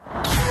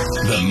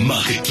The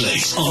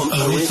Marketplace on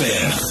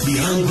OFM.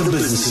 Behind the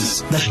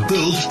businesses that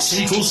build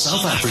Central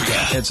South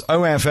Africa. It's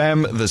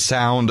OFM, the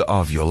sound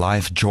of your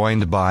life,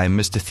 joined by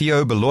Mr.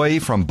 Theo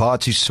Baloyi from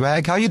Bathu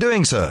Swag. How are you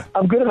doing, sir?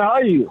 I'm good, and how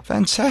are you?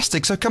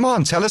 Fantastic. So come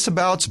on, tell us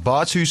about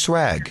Bathu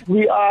Swag.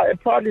 We are a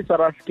proudly South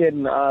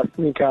African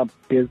sneaker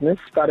business,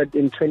 started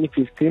in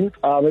 2015.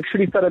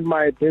 Actually started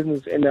my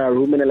business in a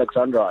room in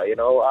Alexandra, and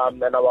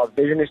our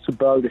vision is to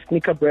build a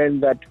sneaker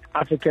brand that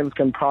Africans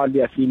can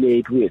proudly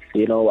affiliate with,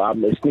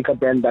 a sneaker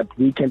brand that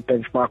we can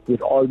benchmark with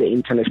all the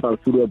international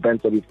footwear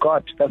brands that we've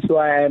got. That's who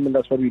I am, and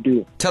that's what we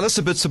do. Tell us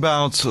a bit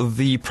about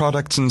the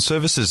products and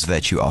services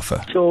that you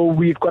offer. So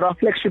we've got our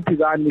flagship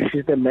design, which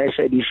is the Mesh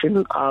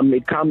Edition.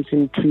 It comes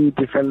in two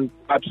different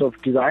types of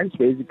designs.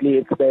 Basically,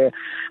 it's the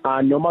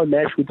normal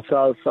mesh, which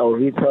sells or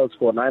retails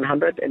for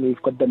 900, and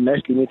we've got the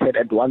Mesh Limited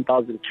at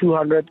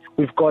 1,200.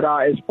 We've got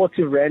our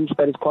sportive range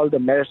that is called the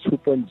Mesh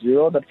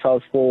 2.0 that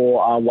sells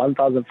for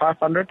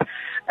 1,500,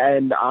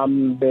 and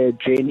the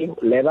Janie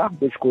leather,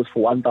 which goes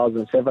for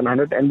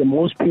 1,700, and the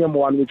most premium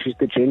one, which is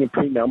the Janie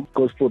Premium,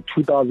 goes for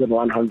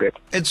 2,100.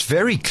 It's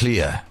very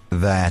clear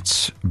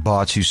that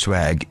Bathu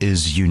Swag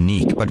is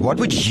unique, but what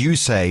would you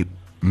say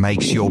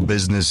makes your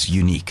business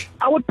unique?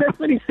 I would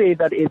definitely say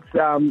that it's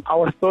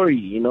our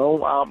story,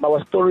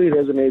 our story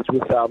resonates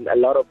with a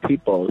lot of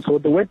people. So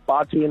the word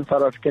Bathu in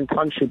South African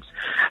townships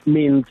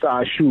means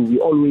shoe. We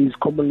always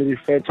commonly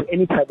refer to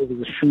any type of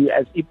a shoe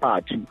as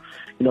Bathu.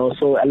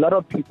 So a lot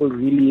of people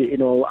really,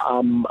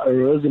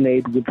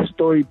 resonate with the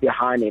story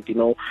behind it,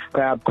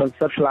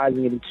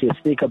 conceptualizing it into a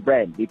sneaker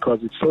brand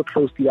because it's so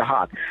close to your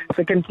heart.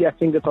 Secondly, I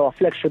think it's our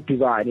flagship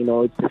design,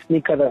 it's a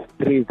sneaker that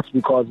breathes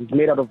because it's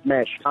made out of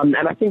mesh. And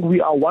I think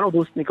we are one of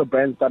those sneaker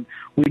brands that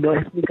we know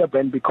a sneaker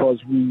brand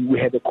because we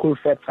have a cool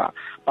factor.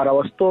 But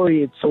our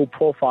story is so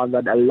profound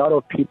that a lot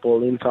of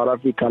people in South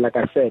Africa, like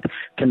I said,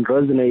 can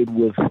resonate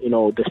with,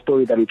 the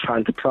story that we're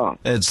trying to tell.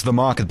 It's The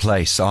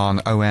Marketplace on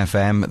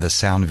OFM, the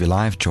sound of your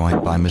life,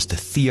 joined by Mr.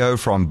 Theo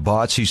from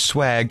Bathu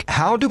Swag.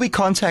 How do we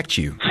contact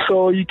you?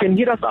 So you can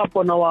hit us up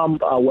on our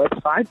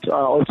website,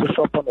 also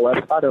shop on the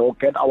website or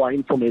get our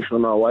information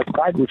on our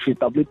website, which is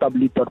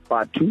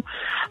www.bathu.co.za.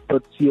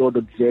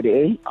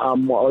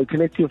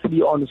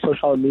 Alternatively, on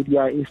social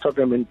media,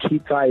 Instagram and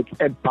Twitter, it's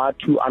at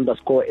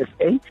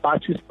Bathu_SA.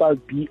 Bathu spells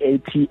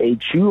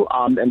B-A-T-H-U,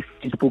 and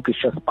Facebook is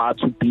just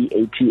Bathu,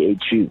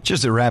 B-A-T-H-U.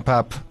 Just to wrap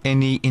up,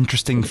 any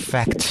interesting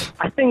fact?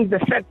 I think the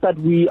fact that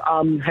we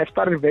have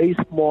started very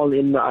small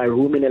in a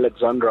room in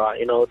Alexandra.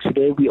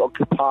 Today we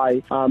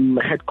occupy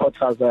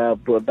headquarters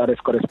that has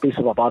got a space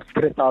of about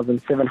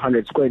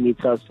 3,700 square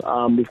meters.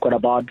 We've got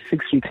about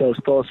 6 retail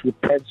stores with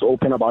plans to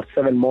open about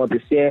 7 more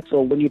this year.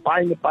 So when you're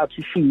buying a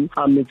Bathu shoe,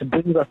 it's a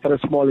business that started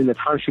small in the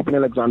township in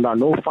Alexandra.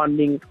 No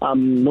funding,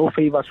 no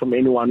favors from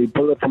anyone. We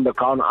build it from the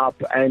ground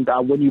up. And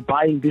when you're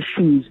buying these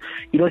shoes,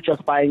 you're not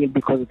just buying it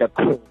because they're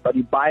cool, but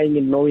you're buying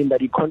it knowing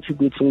that you're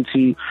contributing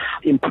to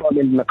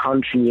employment in the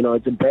country.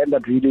 It's a brand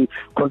that really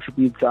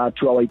contributes to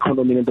our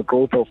economy and the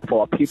growth of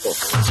our people.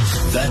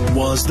 That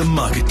was The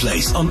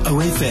Marketplace on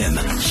OFM.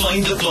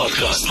 Find the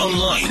podcast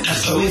online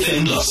at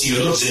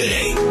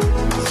ofm.co.za.